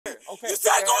Okay. You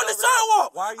said go on the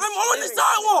sidewalk. Why are you I'm on the screaming?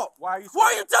 sidewalk. Why are you Why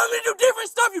are you telling me to do different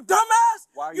stuff, you dumbass?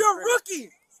 Why are you You're a rookie.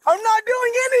 I'm not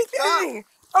doing anything.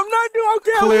 I'm not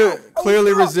doing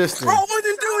Clearly resisting. Bro, I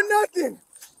wasn't doing nothing.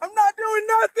 I'm not doing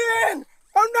nothing.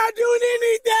 I'm not doing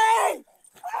anything.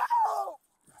 Oh.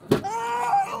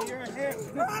 Oh. Give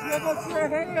us your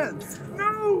hands.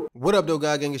 No. What up, though,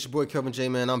 God gang? It's your boy Kelvin J,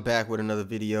 man. I'm back with another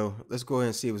video. Let's go ahead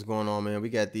and see what's going on, man. We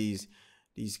got these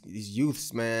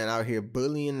youths, man, out here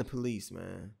bullying the police,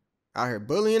 man. Out here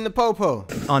bullying the popo.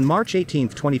 On March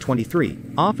 18th, 2023,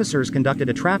 officers conducted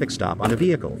a traffic stop on a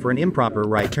vehicle for an improper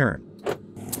right turn.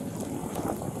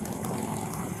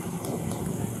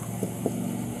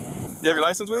 You have your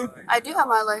license with you? I do have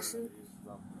my license.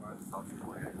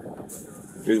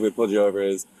 The reason we pulled you over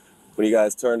is when you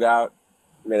guys turned out,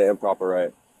 you made an improper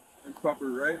right. Improper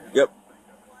right? Yep.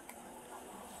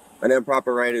 An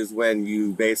improper right is when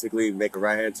you basically make a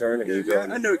right-hand turn and you go.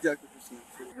 I know exactly what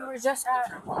you're saying. We were just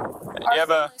at. You have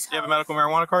a medical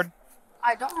marijuana card?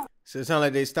 I don't. So it sounds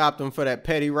like they stopped them for that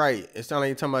petty right. It sounds like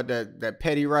you're talking about that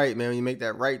petty right, man. When you make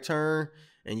that right turn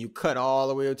and you cut all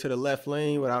the way up to the left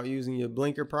lane without using your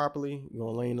blinker properly, you're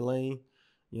going lane to lane.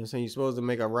 You know what I'm saying? You're supposed to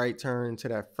make a right turn to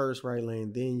that first right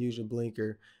lane, then use your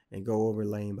blinker and go over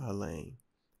lane by lane.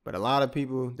 But a lot of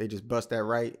people, they just bust that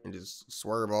right and just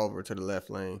swerve over to the left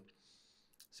lane.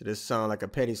 So this sounds like a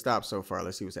petty stop so far.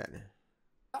 Let's see what's happening.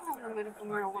 I don't have a medical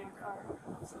marijuana card.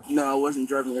 No, I wasn't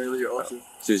driving earlier also.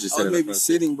 She was just I was sitting. maybe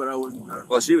sitting, but I wasn't driving.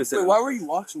 Well, she was sitting. Wait, why were you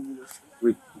watching me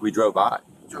this? We drove by.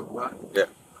 Drove by? Yeah.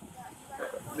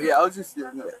 Yeah, I was just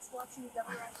there. No.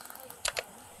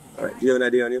 All right. Do you have an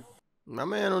ID on you? My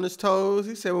man on his toes.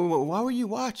 He said, well, why were you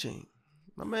watching?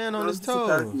 My man on his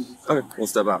toes. Okay, we'll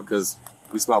step out because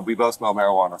we both smell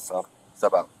marijuana, so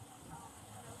step out.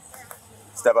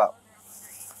 Step out.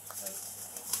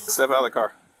 Step out of the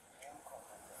car.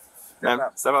 Step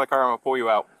out of the car, I'm gonna pull you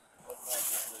out.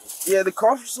 Yeah, the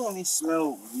car saw me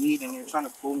smell weed and you're trying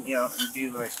to pull me out and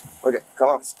do like Okay, come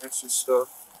on. extra stuff.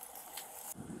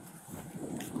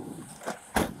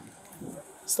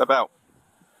 Step out.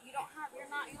 You don't have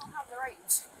the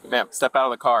right. Ma'am, step out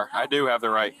of the car. I do have the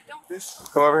right. You don't.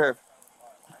 Come over here.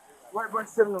 Right by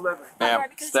 7-Eleven. Ma'am,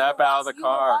 step out of the You were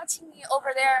car. watching me over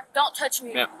there. Don't touch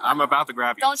me. Ma'am, I'm about to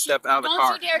grab you. Don't you- Step out of the don't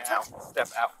car. you dare now. touch- Step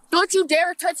out. Don't you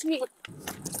dare touch me.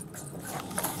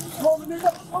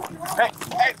 Hey,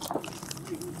 hey.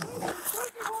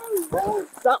 Stop!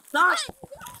 Stop! Stop!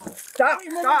 Stop!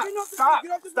 Stop!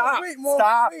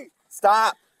 Stop!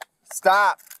 Stop!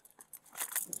 Stop!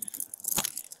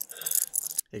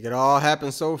 It could all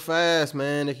happen so fast,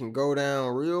 man. It can go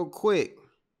down real quick.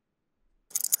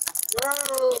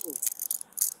 Bro!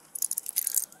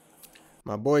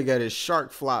 My boy got his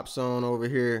shark flops on over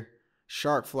here.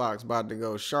 Shark flops about to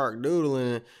go shark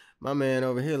doodling. My man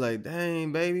over here like,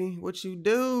 dang, baby, what you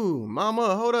do?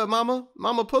 Mama, hold up, mama.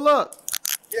 Mama, pull up.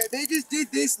 Yeah, they just did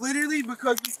this literally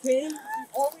because we came. And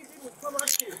all we did was come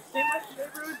out here, stand out the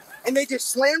neighborhood, and they just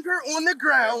slammed her on the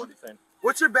ground.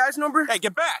 What's your badge number? Hey,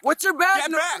 get back. What's your badge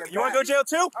Get number? back. You want to go to jail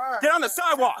too? Right. Get on the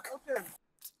sidewalk. Okay.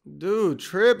 Dude,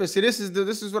 tripping. See, this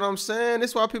is what I'm saying.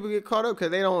 This is why people get caught up, because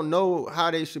they don't know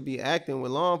how they should be acting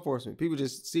with law enforcement. People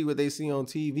just see what they see on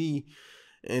TV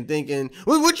and thinking,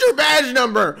 what's your badge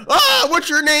number? Ah, what's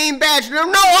your name, badge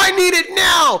number? No, I need it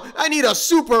now. I need a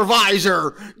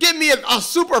supervisor. Get me a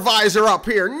supervisor up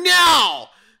here now.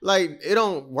 Like, it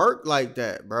don't work like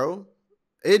that, bro.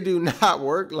 It do not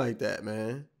work like that,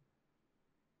 man.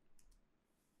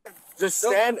 Just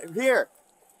stand here.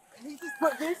 He just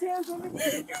put his hands on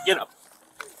me. Get up.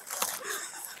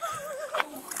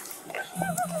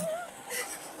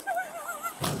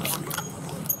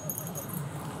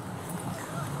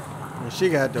 And she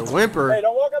got the whimper. Hey,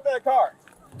 don't walk up in that car.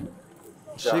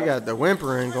 She got the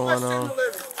whimpering going on.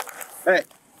 Hey,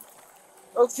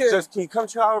 Okay. just can you come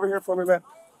chow over here for me, man?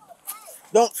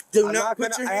 Don't do I'm not not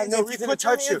put gonna- your I have hands no on me. reason Put to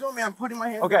your touch hands you. on me. I'm putting my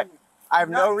hands Okay. on you. I have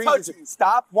no Not reason touch to me.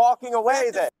 stop walking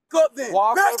away then. Go up then.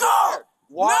 Walk Back over up. there.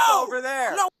 Walk No. over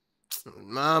there.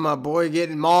 No. My boy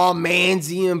getting all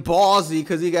mansy and ballsy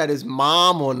because he got his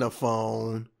mom on the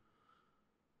phone.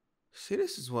 See,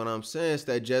 this is what I'm saying. It's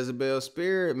that Jezebel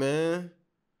spirit, man.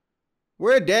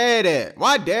 Where dad at?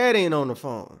 Why dad ain't on the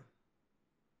phone?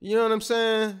 You know what I'm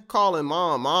saying? Calling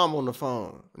mom on the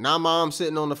phone. Now mom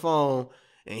sitting on the phone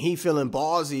and he feeling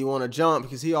ballsy, want to jump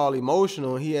because he all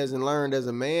emotional. He hasn't learned as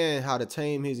a man how to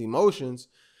tame his emotions.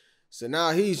 So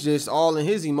now he's just all in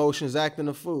his emotions acting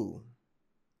a fool.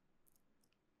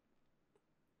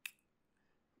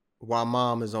 While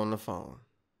mom is on the phone.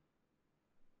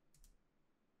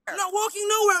 I'm not walking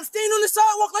nowhere. I'm staying on the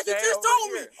sidewalk like you just told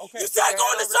me. Okay, You said go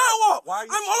on the sidewalk. Why are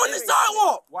you I'm on the screaming?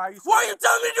 sidewalk. Why are you Why are you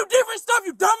telling me to do different stuff,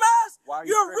 you dumbass? Why are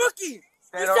you You're a screaming? rookie.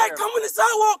 Stand You over said here. come on the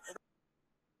sidewalk.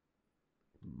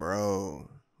 Bro,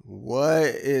 what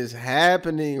is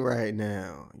happening right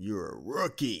now? You're a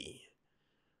rookie.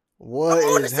 What I'm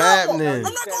on the is sidewalk. happening?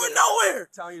 I'm not going nowhere.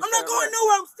 Telling you I'm to not stand going over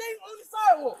nowhere. I'm staying on the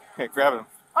sidewalk. Okay, grab him.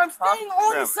 I'm staying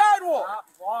on the sidewalk.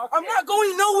 I'm not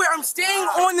going nowhere. I'm staying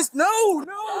on this. No.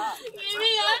 Get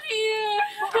me out of here.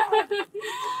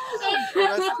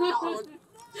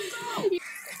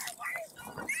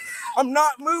 I'm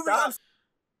not moving.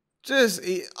 Just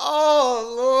eat.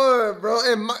 Oh Lord, bro.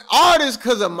 And all this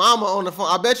because of mama on the phone.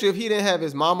 I bet you if he didn't have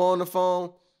his mama on the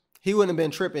phone, he wouldn't have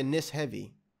been tripping this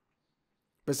heavy.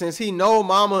 But since he know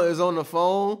mama is on the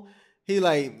phone, he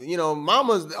like, you know,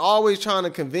 mama's always trying to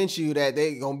convince you that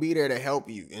they gonna be there to help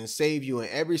you and save you in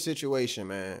every situation,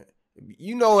 man.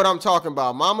 You know what I'm talking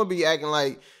about. Mama be acting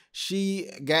like she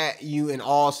got you in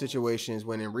all situations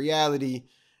when in reality,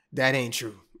 that ain't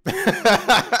true.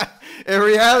 In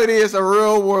reality, it's a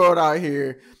real world out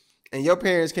here, and your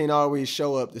parents can't always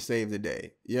show up to save the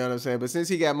day. You know what I'm saying? But since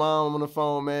he got mom on the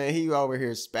phone, man, he over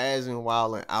here spazzing,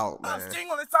 wilding out, man. I'm staying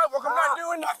on the sidewalk. I'm not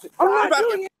doing nothing. I'm not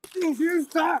doing anything, dude.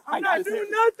 Stop. I'm not doing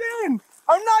nothing.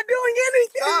 I'm not doing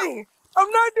anything. I'm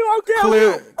not doing.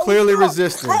 Okay. Clearly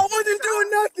resisting. Bro, I wasn't doing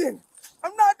nothing.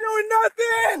 I'm not doing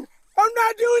nothing. I'm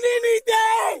not doing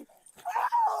anything.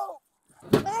 Ow!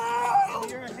 Ow!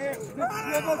 Give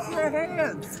us your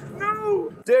hands.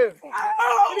 No. Dude,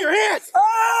 Ow! Give me your hands.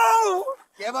 Ow!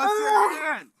 give us your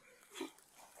hand.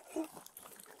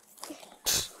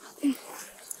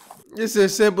 It's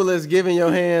as simple as giving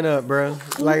your hand up, bro.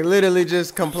 Like literally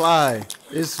just comply.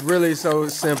 It's really so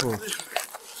simple.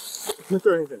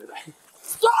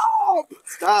 Stop!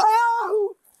 Stop. Ow!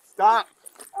 Stop.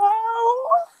 Ow!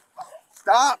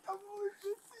 Stop.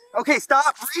 Okay,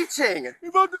 stop reaching. You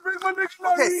about to break my neck,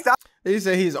 Okay, stop. He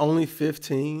said he's only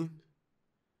 15.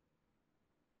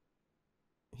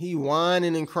 He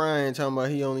whining and crying, talking about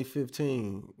he only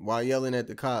 15, while yelling at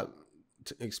the cop,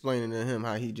 explaining to him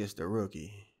how he just a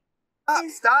rookie.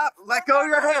 Stop. Let go of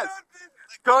your hands.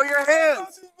 Let go of your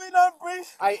hands.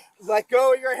 Let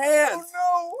go of your hands.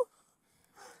 Oh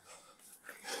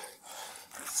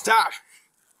Stop.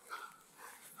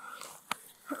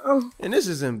 And this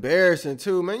is embarrassing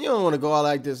too, man. You don't want to go out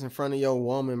like this in front of your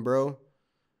woman, bro.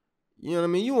 You know what I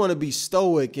mean? You want to be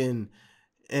stoic and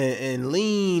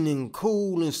lean and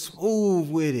cool and smooth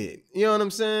with it. You know what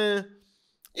I'm saying?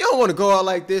 You don't want to go out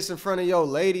like this in front of your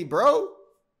lady, bro.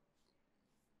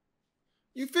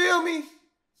 You feel me?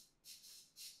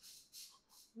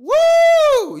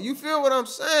 Woo! You feel what I'm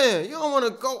saying? You don't want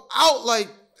to go out like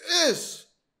this.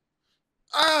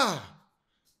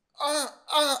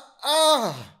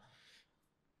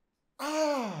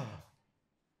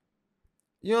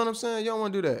 You know what I'm saying? You don't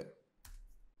want to do that.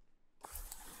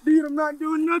 Dude, I'm not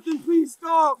doing nothing. Please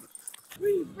stop.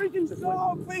 Please freaking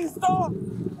stop. Please stop.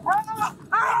 Ow!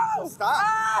 Ow! Stop.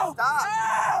 Ow! Stop.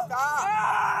 Ow! Stop.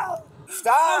 Ow!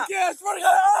 Stop. Okay, I swear to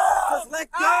God. Ow! Just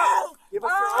let go. Ow! Give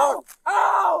us your arm.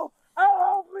 Ow! Ow!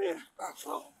 Help me!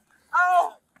 Ow!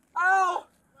 Ow! Ow!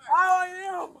 I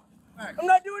am! I'm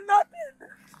not doing nothing!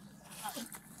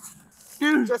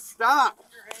 Dude, just stop.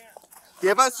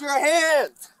 Give us your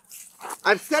hands.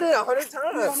 I've said it 100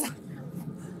 times.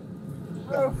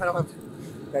 No, I don't have to.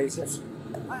 No, you said.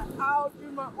 Ow,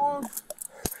 dude, my arm.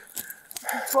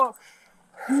 Fuck.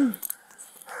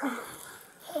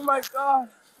 Oh my God.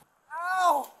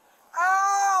 Ow!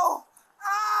 Ow!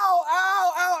 Ow!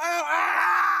 Ow! Ow! Ow!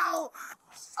 Ow!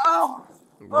 Ow!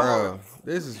 Bro,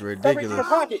 this is ridiculous.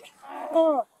 Pocket.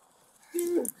 Oh,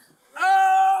 dude.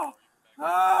 Oh!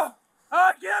 Oh!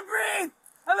 I can't breathe!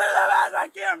 I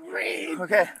can't breathe!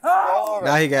 Okay. Oh!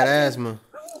 Now he got asthma.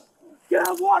 Get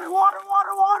up, water!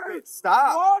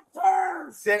 Stop.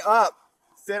 Water! Sit up.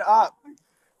 Sit up.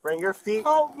 Bring your feet.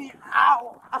 Help me!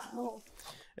 Ow! Ow!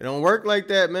 It don't work like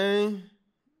that, man.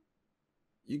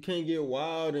 You can't get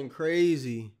wild and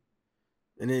crazy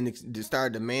and then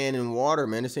start demanding water,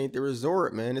 man. This ain't the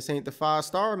resort, man. This ain't the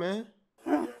 5-star, man.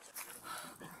 It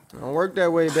don't work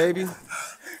that way, baby.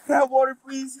 Can I have water,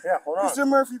 please? Yeah, hold on. Mr.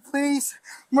 Murphy, please.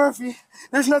 Murphy,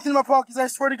 there's nothing in my pockets, I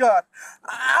swear to God.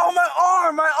 Ow, my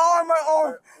arm!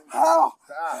 Ow!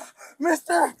 Stop.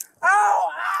 Mister!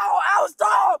 Ow!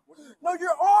 Stop! No,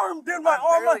 your arm, dude, my I'm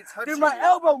arm, barely touching my you.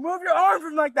 elbow. Move your arm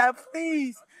from like that,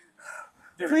 please.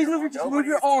 Please move your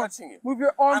arm. Move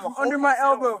your arm from under my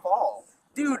elbow.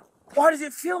 Dude, why does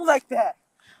it feel like that?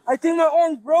 I think my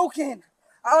arm's broken.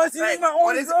 I think my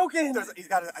arm's broken. I think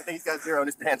he's got 0 in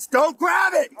his pants. Don't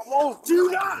grab it. I won't. Do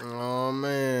not. Oh,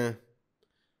 man.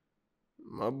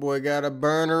 My boy got a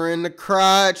burner in the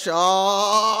crotch. Oh,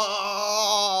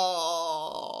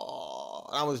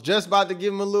 I was just about to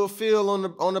give him a little feel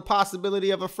on the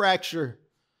possibility of a fracture.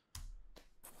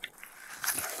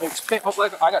 I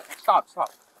got stop.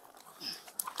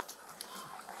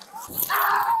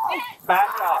 Back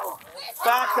up.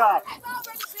 Back up.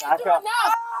 Back up.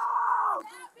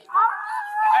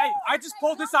 Hey, I just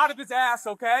pulled this out of his ass,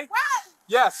 okay? What?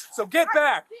 Yes, so get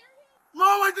back. Mom,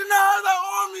 I did not have that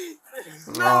on me.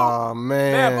 Oh,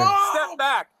 man. Step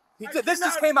back. This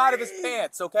just came out of his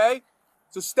pants, okay?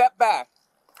 So step back.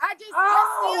 I just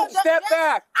Step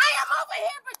back. I am over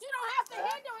here, but you don't have to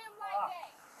handle him like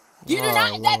that. You do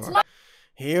not. That's Lord. my.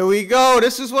 Here we go.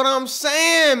 This is what I'm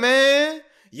saying, man.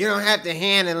 You don't have to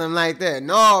handle him like that.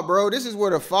 No, bro. This is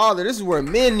where this is where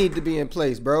men need to be in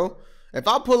place, bro. If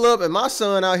I pull up and my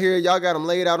son out here, y'all got him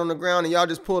laid out on the ground and y'all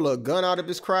just pull a gun out of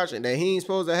his crotch and that he ain't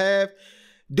supposed to have,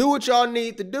 do what y'all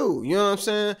need to do. You know what I'm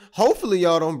saying? Hopefully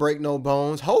y'all don't break no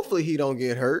bones. Hopefully he don't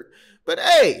get hurt. But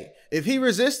hey, if he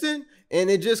resisting and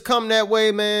it just come that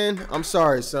way, man, I'm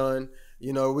sorry, son.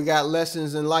 You know, we got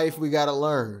lessons in life we got to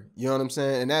learn. You know what I'm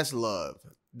saying? And that's love.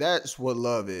 That's what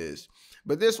love is.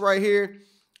 But this right here,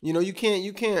 you know, you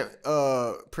can't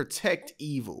protect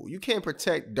evil. You can't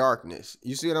protect darkness.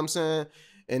 You see what I'm saying?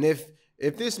 And if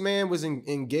this man was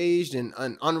engaged in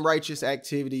unrighteous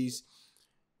activities,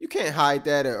 you can't hide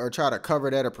that or try to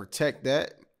cover that or protect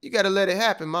that. You got to let it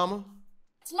happen, mama.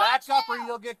 Back up or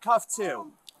you'll get cuffed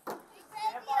too.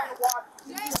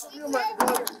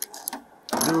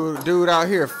 Dude out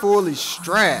here fully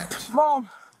strapped. Mom.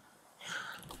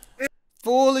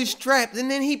 Fully strapped. And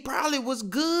then he probably was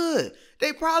good.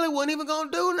 They probably wasn't even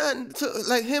going to do nothing to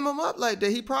like hem him up like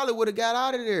that. He probably would have got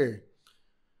out of there.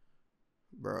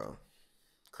 Bro.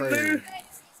 Crazy.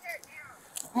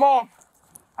 Mom,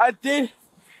 I did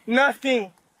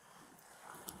nothing.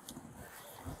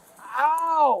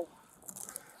 Ow.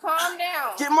 Calm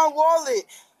down. Get my wallet.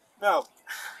 No.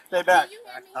 Stay back. Can you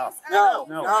hear me? Oh. No.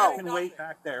 No. You can wait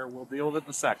back there. We'll deal with it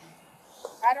in a second.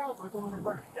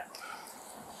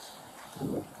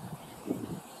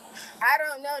 I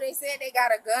don't know. They said they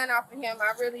got a gun off of him.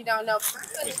 I really don't know. It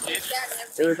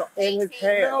was in his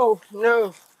hand.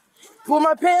 No. Pull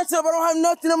my pants up. I don't have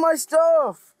nothing in my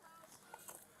stuff.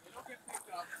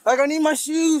 Like, I need my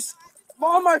shoes.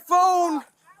 Mom, my phone.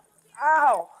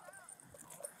 Ow.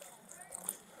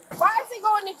 Why is he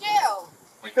going to jail?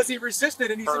 Because he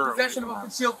resisted and he's in possession of a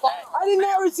concealed firearm. I did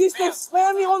not resist. They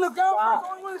slammed me on the ground. I'm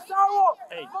going on the sidewalk.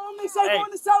 Mom, they said go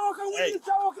on the sidewalk. I went on the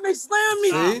sidewalk and they slammed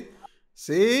me.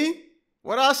 See?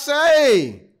 What I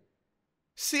say?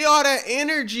 See all that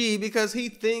energy because he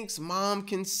thinks mom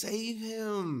can save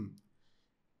him.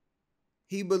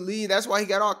 He believed. That's why he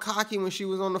got all cocky when she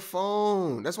was on the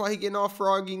phone. That's why he getting all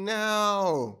froggy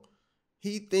now.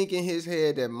 He think in his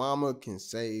head that mama can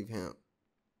save him.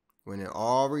 When in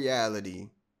all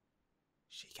reality,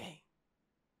 she can't.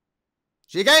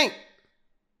 She can't.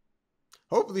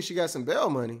 Hopefully she got some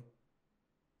bail money.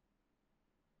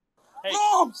 Hey,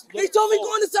 Mom, they told me go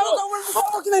on the sidewalk. I went on the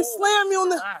sidewalk and they slammed me on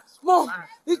the... Mom,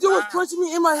 this dude was punching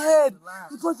me in my head.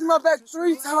 He punched me in my back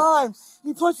 3 times.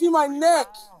 He punched me in my neck.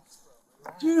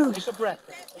 Dude. Take a breath.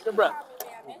 Take a breath.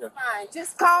 It's fine.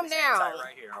 Just calm down.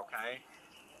 Right here, okay?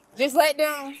 Just let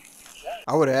them.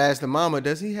 I would have asked the mama,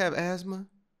 does he have asthma?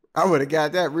 I would have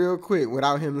got that real quick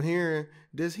without him hearing,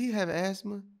 does he have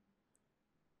asthma?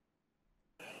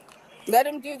 Let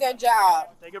them do their job.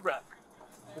 Take a breath.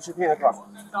 Put your piano off.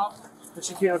 Put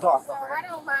your piano off. So I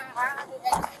don't mind. At the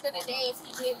end of the day, if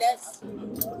he did that.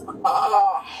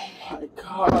 Oh, my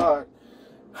God.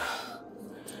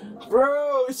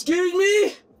 Bro, excuse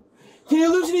me? Can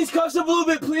you loosen these cuffs up a little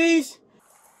bit, please?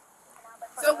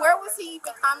 So where was he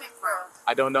even coming from?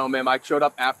 I don't know, ma'am. I showed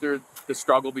up after the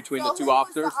struggle between the two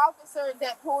officers. Who was the officer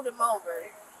that pulled him over?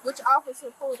 Which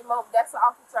officer pulled him over? That's the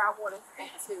officer I want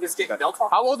to speak to.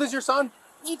 How old is your son?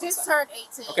 He just turned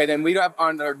 18. Okay, then we have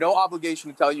under no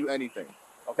obligation to tell you anything.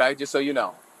 Okay, just so you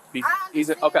know.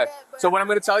 Okay. So what I'm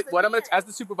going to tell you, as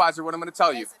the supervisor, what I'm going to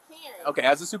tell you. As a parent. Okay,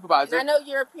 as a supervisor. And I know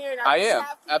you're a parent. I am.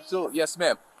 Absolutely. Yes,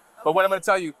 ma'am. Okay. But what I'm going to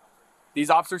tell you, these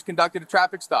officers conducted a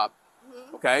traffic stop.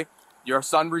 Mm-hmm. Okay? Your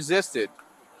son resisted.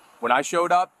 When I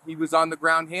showed up, he was on the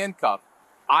ground handcuffed.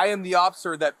 I am the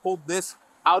officer that pulled this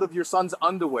out of your son's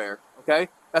underwear. Okay?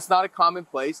 That's not a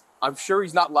commonplace. I'm sure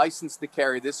he's not licensed to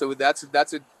carry this, so that's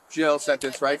a jail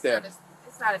sentence right there.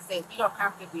 It's not a safe. You don't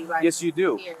have to be licensed. Yes, you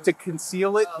do. To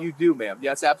conceal it, you do, ma'am.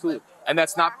 Yes, absolutely. And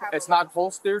it's not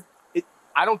holstered.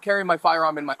 I don't carry my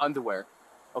firearm in my underwear.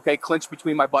 Okay, clinched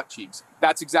between my butt cheeks.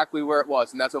 That's exactly where it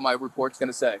was, and that's what my report's going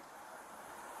to say.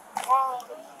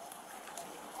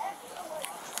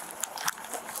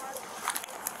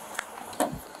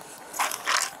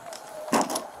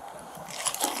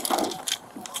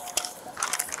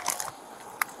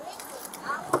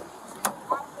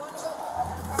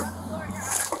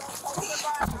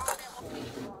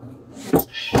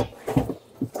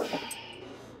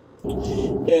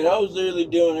 I was literally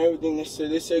doing everything they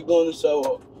said. They said go on the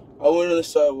sidewalk. I went on the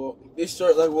sidewalk. They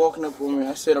started like walking up on me.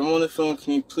 I said, I'm on the phone.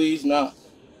 Can you please not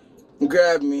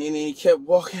grab me? And then he kept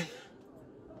walking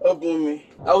up on me.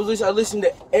 I listened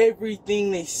to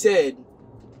everything they said.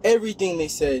 Everything they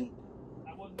said.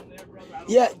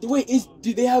 Yeah, wait,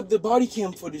 do they have the body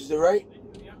cam footage there, right?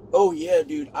 Oh yeah,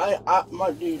 dude.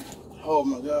 My dude. Oh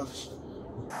my gosh.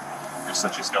 Your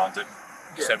son just gone to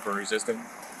except for resisting.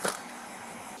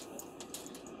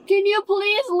 Can you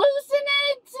please loosen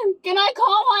it? Can I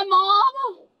call my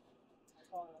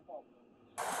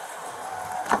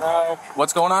mom?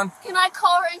 What's going on? Can I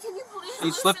call her and can you please She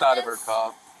loosen slipped out of this? her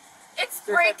cup. It's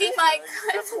breaking my...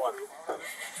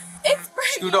 It's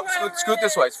breaking Scoot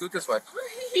this way. Scoot this way.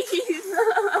 Please.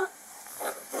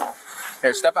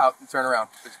 Here, step out and turn around.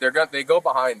 They go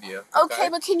behind you. Okay,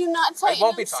 but can you not tighten It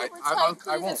won't be it tight. super I tight? won't. Please,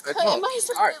 It it's won't.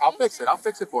 cutting All right, I'll fix it. I'll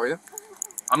fix it for you.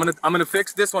 I'm gonna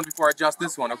fix this one before I adjust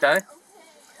this one. Okay?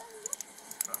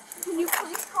 Can you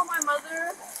please call my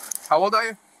mother? How old are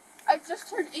you? I just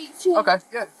turned 18. Okay.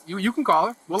 Yeah. You can call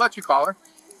her. We'll let you call her.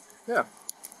 Yeah.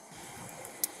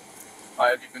 All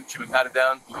right. She been patted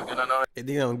down. You good on it? And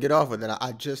they don't get off of that.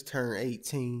 I just turned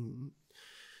 18.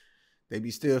 They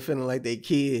be still feeling like they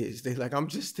kids. They like, I'm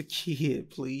just a kid,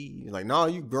 please. Like, no,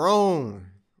 you grown.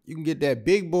 You can get that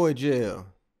big boy jail.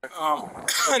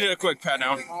 I did a quick pat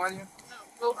down.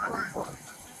 Go for it.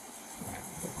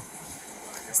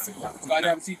 Go ahead,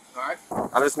 have a seat. All right.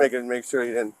 I'm just make sure he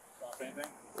didn't.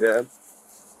 Yeah.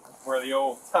 Where the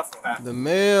old tough hat. The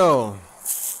mail.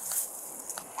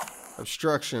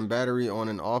 Obstruction, battery on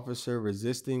an officer,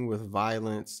 resisting with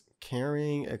violence,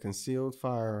 carrying a concealed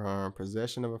firearm,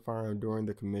 possession of a firearm during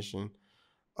the commission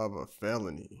of a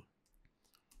felony.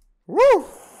 Woo!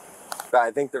 But I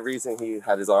think the reason he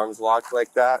had his arms locked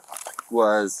like that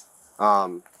was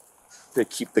to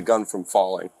keep the gun from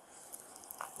falling.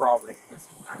 Probably.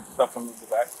 Stuff from the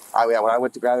back. Yeah, when I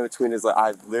went to grab it between his legs,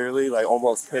 I literally like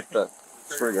almost hit the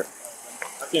trigger.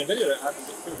 I've seen a video that happened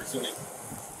recently.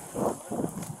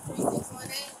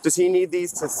 Does he need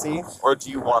these to see, or do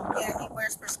you want them? Yeah, he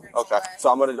wears prescription Okay, so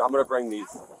I'm gonna bring these.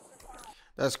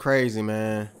 That's crazy,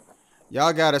 man.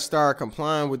 Y'all gotta start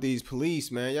complying with these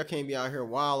police, man. Y'all can't be out here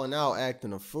wilding out,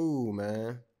 acting a fool,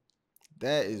 man.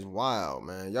 That is wild,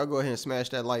 man. Y'all go ahead and smash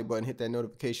that like button, hit that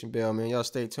notification bell, man. Y'all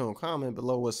stay tuned. Comment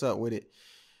below what's up with it.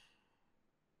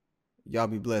 Y'all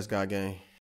be blessed, God gang.